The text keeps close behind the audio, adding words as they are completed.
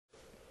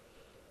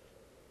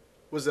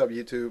What's up,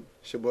 YouTube?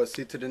 It's your boy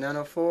C to the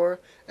Nano 4,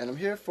 and I'm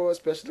here for a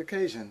special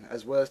occasion,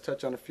 as well as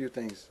touch on a few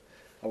things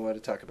I wanted to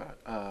talk about.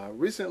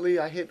 Recently,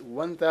 I hit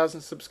 1,000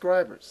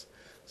 subscribers,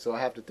 so I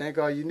have to thank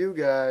all you new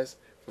guys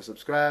for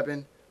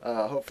subscribing.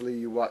 Hopefully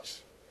you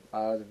watch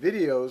the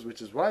videos,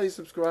 which is why you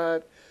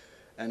subscribe.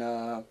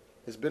 And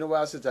it's been a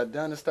while since I've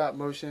done the stop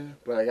motion,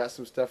 but I got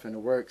some stuff in the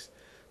works.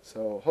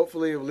 So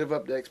hopefully it will live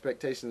up to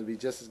expectations to be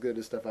just as good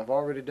as stuff I've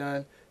already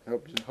done,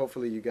 and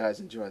hopefully you guys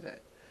enjoy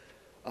that.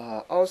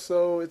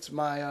 Also, it's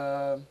my,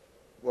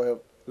 well,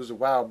 it was a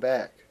while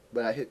back,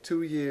 but I hit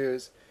 2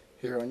 years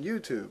here on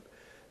YouTube,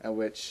 in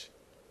which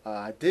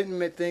I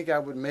didn't think I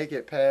would make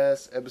it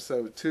past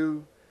episode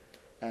 2,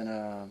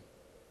 and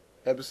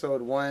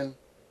episode 1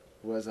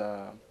 was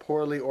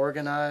poorly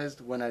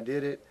organized when I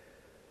did it,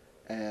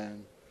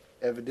 and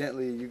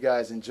evidently you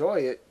guys enjoy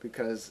it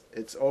because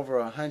it's over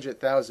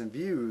 100,000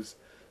 views,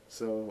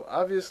 so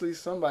obviously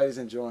somebody's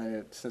enjoying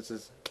it since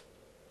it's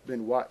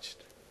been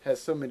watched,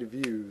 has so many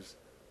views.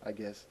 I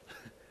guess.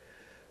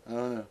 I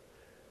don't know.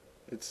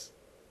 It's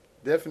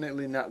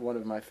definitely not one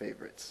of my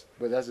favorites,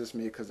 but that's just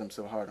me because I'm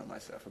so hard on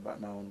myself about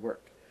my own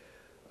work.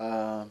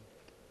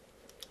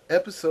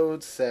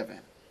 Episode 7.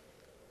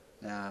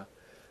 Now,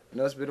 I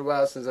know it's been a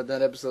while since I've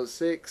done episode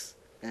 6,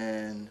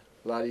 and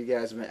a lot of you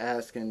guys have been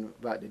asking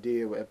about the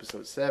deal with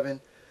episode 7.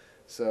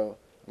 So,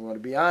 I'm going to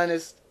be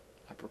honest,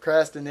 I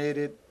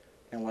procrastinated,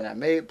 and when I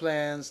made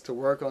plans to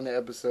work on the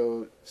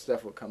episode,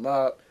 stuff would come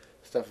up,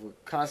 stuff would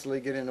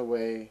constantly get in the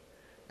way.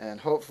 And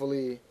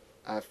hopefully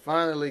I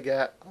finally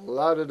got a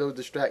lot of those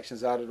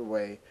distractions out of the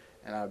way,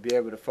 and I'll be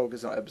able to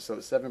focus on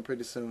episode 7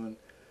 pretty soon.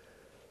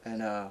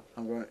 And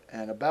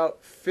and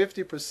about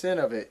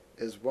 50% of it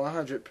is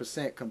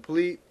 100%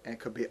 complete and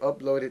could be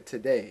uploaded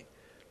today.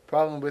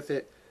 Problem with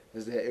it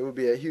is that it would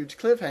be a huge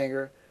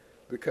cliffhanger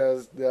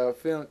because the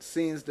film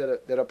scenes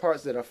that are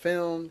parts that are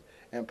filmed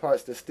and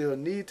parts that still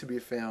need to be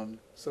filmed.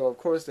 So of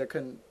course it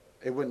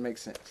wouldn't make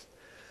sense.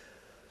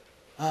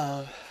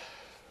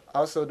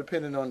 Also,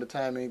 depending on the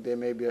timing, there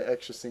may be an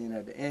extra scene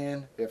at the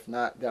end. If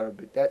not,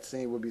 that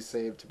scene will be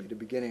saved to be the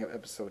beginning of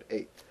episode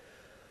 8.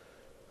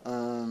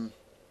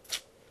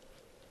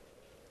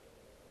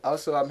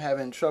 Also, I'm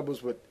having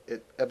troubles with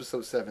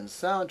episode 7's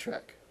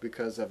soundtrack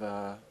because of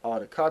all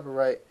the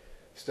copyright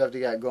stuff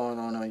they got going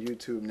on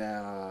YouTube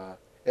now.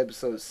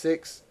 Episode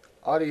 6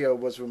 audio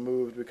was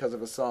removed because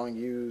of a song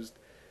used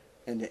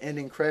in the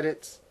ending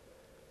credits,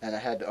 and I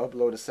had to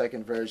upload a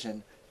second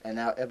version. And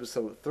now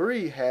episode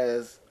 3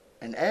 has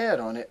an ad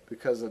on it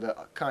because of the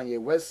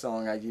Kanye West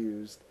song I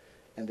used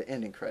in the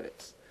ending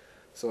credits.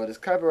 So this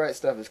copyright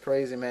stuff is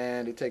crazy,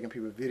 man. They're taking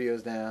people's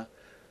videos down.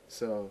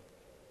 So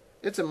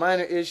it's a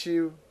minor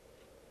issue.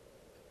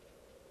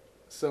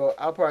 So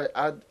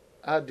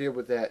I'll deal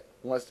with that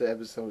once the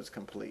episode is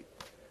complete.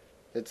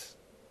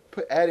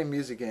 Adding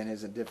music in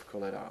isn't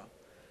difficult at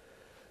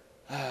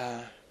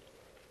all.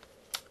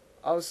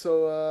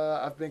 Also,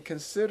 I've been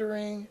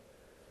considering,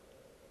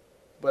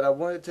 but I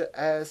wanted to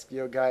ask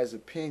your guys'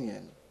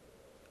 opinion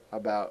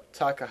about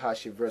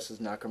Takahashi versus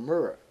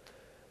Nakamura.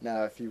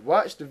 Now, if you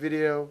watched the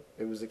video,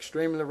 it was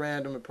extremely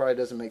random. It probably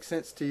doesn't make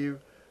sense to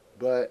you,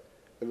 but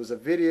it was a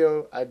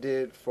video I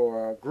did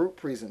for a group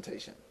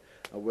presentation,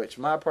 of which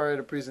my part of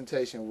the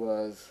presentation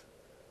was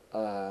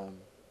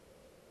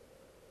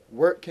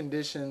work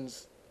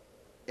conditions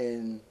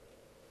in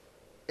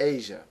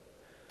Asia,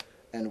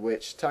 in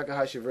which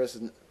Takahashi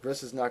versus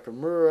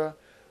Nakamura.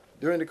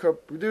 During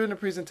the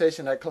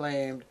presentation, I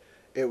claimed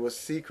it was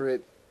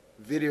secret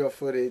video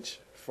footage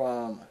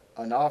from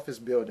an office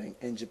building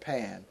in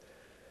Japan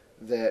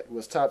that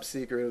was top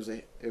secret.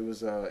 It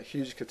was a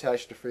huge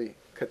catastrophe,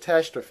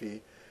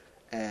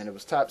 and it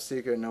was top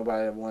secret.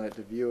 Nobody wanted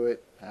to view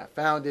it. And I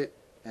found it,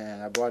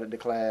 and I brought it to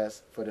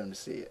class for them to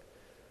see it.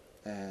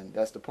 And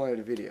that's the point of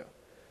the video.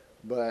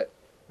 But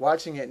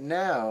watching it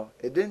now,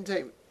 it didn't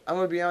take. I'm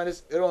gonna be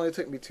honest. It only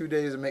took me 2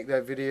 days to make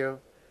that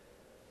video,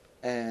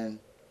 and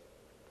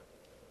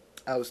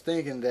I was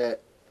thinking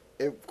that,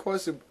 of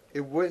course,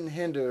 it wouldn't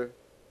hinder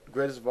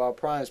Greatest of All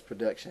Prime's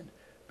production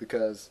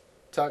because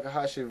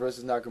Takahashi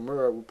versus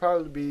Nakamura would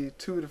probably be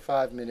 2 to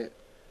 5 minute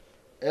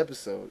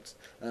episodes.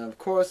 And of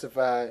course, if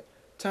I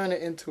turn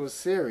it into a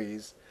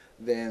series,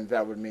 then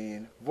that would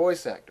mean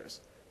voice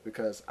actors,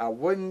 because I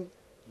wouldn't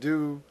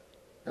do.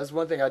 That's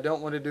one thing I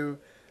don't want to do,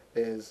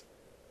 is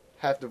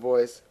have to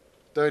voice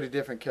 30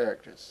 different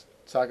characters.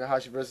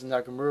 Takahashi versus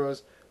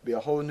Nakamura's be a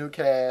whole new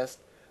cast,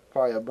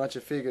 probably a bunch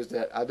of figures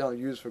that I don't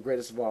use for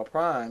Greatest of All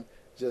Prime,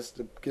 just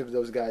to give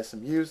those guys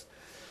some use.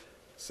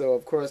 So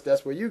of course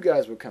that's where you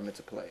guys would come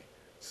into play.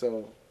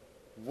 So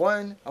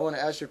one, I want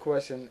to ask you a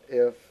question: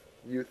 if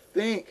you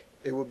think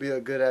it would be a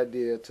good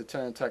idea to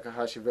turn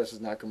Takahashi versus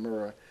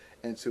Nakamura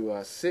into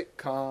a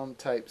sitcom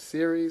type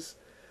series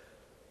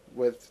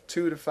with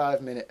 2 to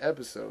 5 minute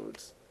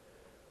episodes.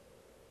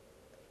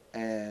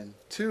 And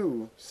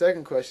two,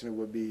 second question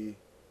would be,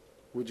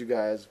 would you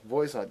guys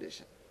voice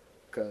audition?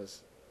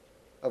 Because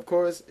of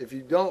course, if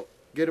you don't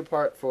get a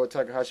part for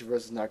Takahashi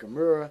versus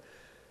Nakamura,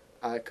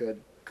 I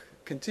could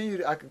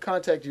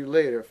contact you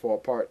later for a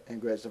part in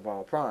Greatest of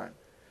All Prime.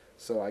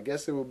 So I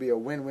guess it would be a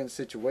win-win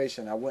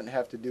situation. I wouldn't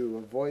have to do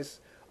a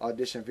voice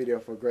audition video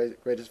for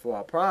Greatest of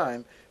All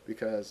Prime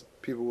because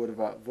people would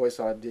have voice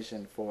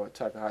auditioned for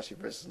Takahashi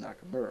versus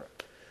Nakamura.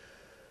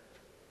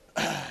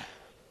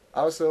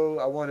 Also,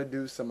 I want to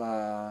do some,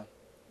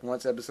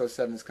 once episode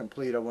 7 is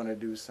complete, I want to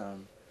do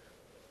some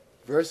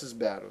versus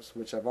battles,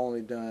 which I've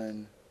only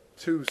done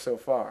 2 so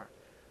far.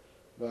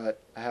 But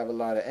I have a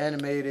lot of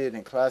animated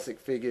and classic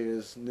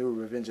figures. New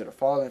Revenge of the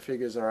Fallen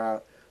figures are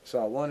out. So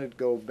I wanted to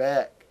go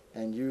back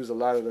and use a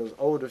lot of those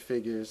older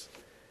figures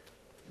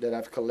that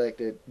I've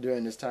collected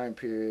during this time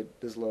period,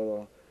 this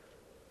little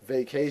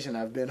vacation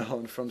I've been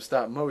on from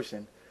stop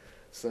motion.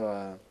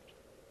 So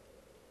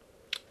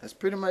that's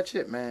pretty much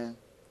it, man.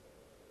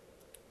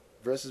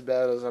 Versus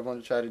battles, I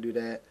want to try to do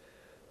that.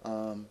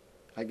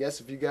 I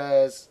guess if you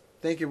guys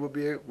think it would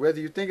be, whether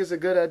you think it's a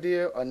good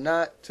idea or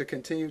not to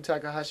continue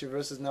Takahashi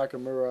versus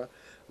Nakamura,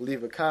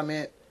 leave a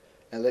comment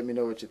and let me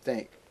know what you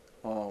think.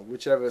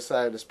 Whichever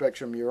side of the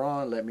spectrum you're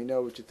on, let me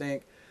know what you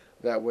think.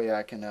 That way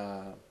I can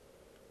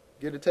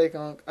get a take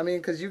on, I mean,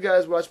 because you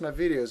guys watch my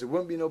videos, it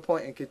wouldn't be no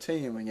point in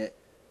continuing it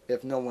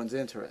if no one's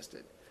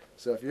interested.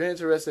 So if you're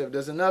interested, if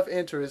there's enough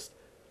interest,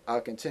 I'll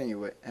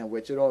continue it, and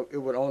which it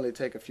would only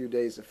take a few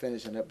days to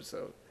finish an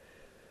episode.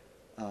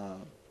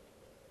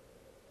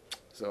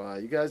 So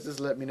you guys just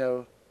let me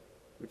know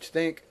what you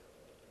think.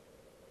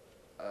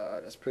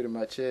 That's pretty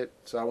much it.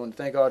 So I want to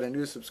thank all the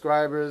new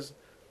subscribers,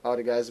 all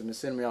the guys who have been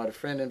sending me all the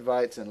friend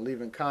invites and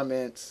leaving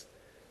comments,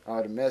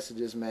 all the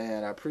messages,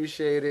 man. I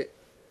appreciate it.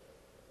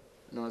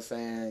 You know what I'm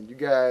saying? You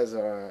guys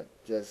are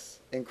just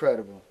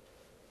incredible,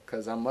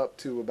 because I'm up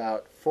to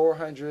about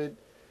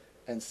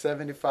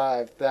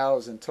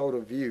 475,000 total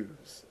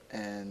views,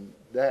 and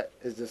that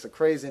is just a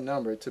crazy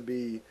number to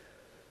be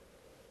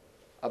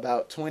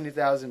about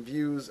 20,000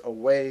 views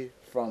away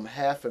from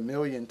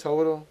 500,000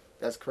 total.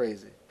 That's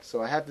crazy.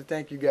 So I have to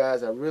thank you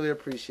guys. I really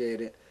appreciate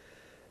it.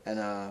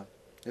 And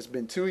it's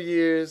been 2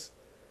 years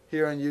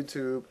here on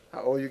YouTube.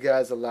 I owe you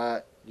guys a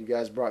lot. You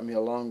guys brought me a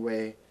long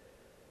way.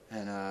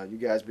 And you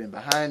guys been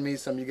behind me.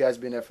 Some of you guys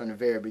been there from the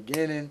very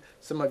beginning.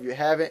 Some of you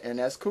haven't, and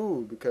that's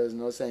cool, because you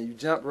know what I'm saying, you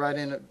jumped right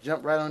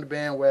on the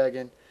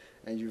bandwagon,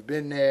 and you've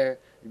been there.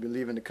 You've been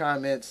leaving the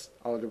comments,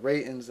 all the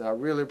ratings. I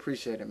really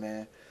appreciate it,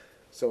 man.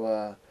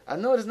 So I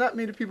know there's not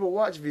many people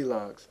watch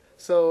vlogs.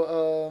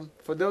 So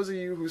for those of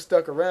you who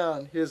stuck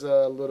around, here's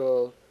a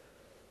little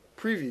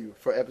preview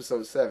for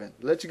episode 7.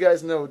 Let you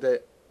guys know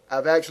that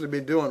I've actually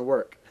been doing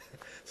work.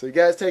 So you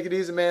guys take it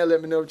easy, man.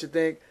 Let me know what you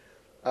think.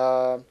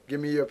 Give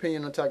me your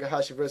opinion on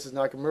Takahashi versus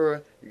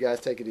Nakamura. You guys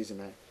take it easy,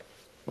 man.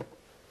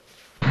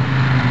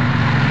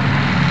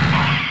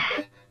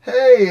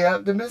 Hey,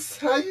 Optimus,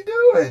 how you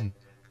doing?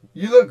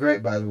 You look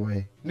great, by the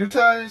way. New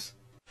tires?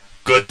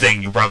 Good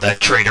thing you brought that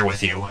traitor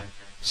with you.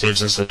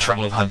 Saves us the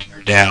trouble of hunting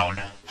her down.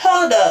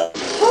 Hold up.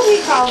 Who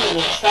he calling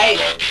a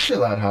traitor?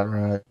 Chill out, Hot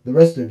Rod. The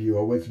rest of you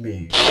are with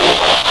me.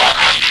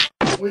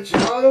 With you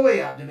all the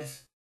way,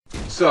 Optimus.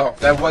 So,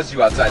 that was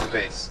you outside the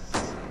base?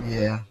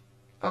 Yeah.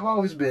 I've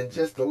always been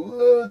just a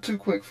little too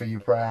quick for you,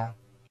 Prowl.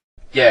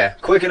 Yeah,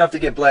 quick enough to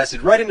get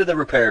blasted right into the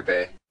repair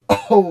bay.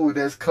 Oh,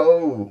 that's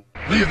cold.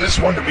 Leave this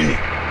one to me.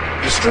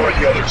 Destroy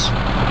the others.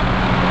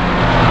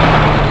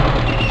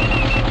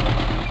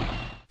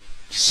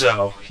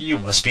 So, you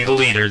must be the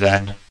leader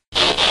then.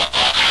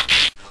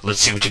 Let's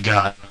see what you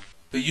got.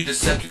 But you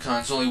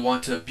Decepticons only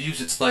want to abuse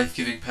its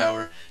life-giving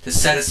power to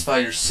satisfy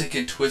your sick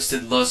and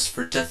twisted lust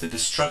for death and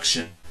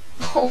destruction.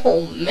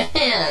 Oh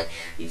man,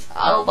 these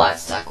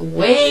Autobots talk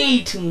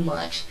way too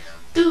much.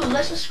 Dude,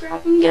 let's just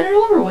scrap them and get it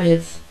over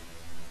with.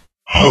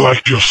 I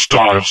like your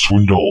style,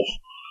 Swindle.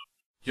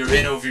 You're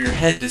in over your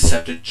head,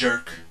 Decepted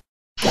jerk.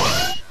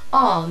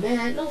 Aw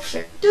man, no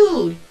fair.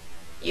 Dude,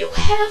 you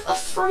have a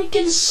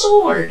freaking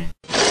sword.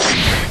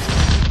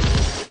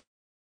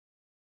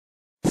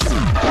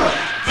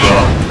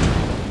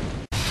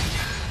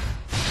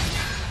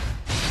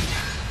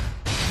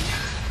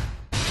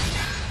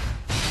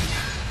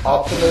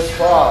 Optimus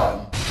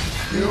Prime,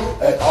 you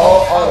and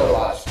all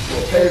Autobots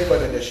will pay for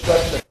the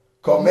destruction.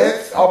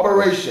 Commence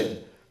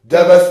Operation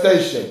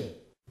Devastation.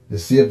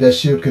 Let's see if that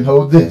shield can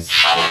hold this.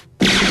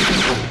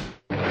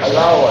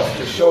 Allow us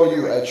to show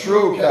you a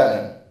true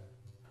cannon.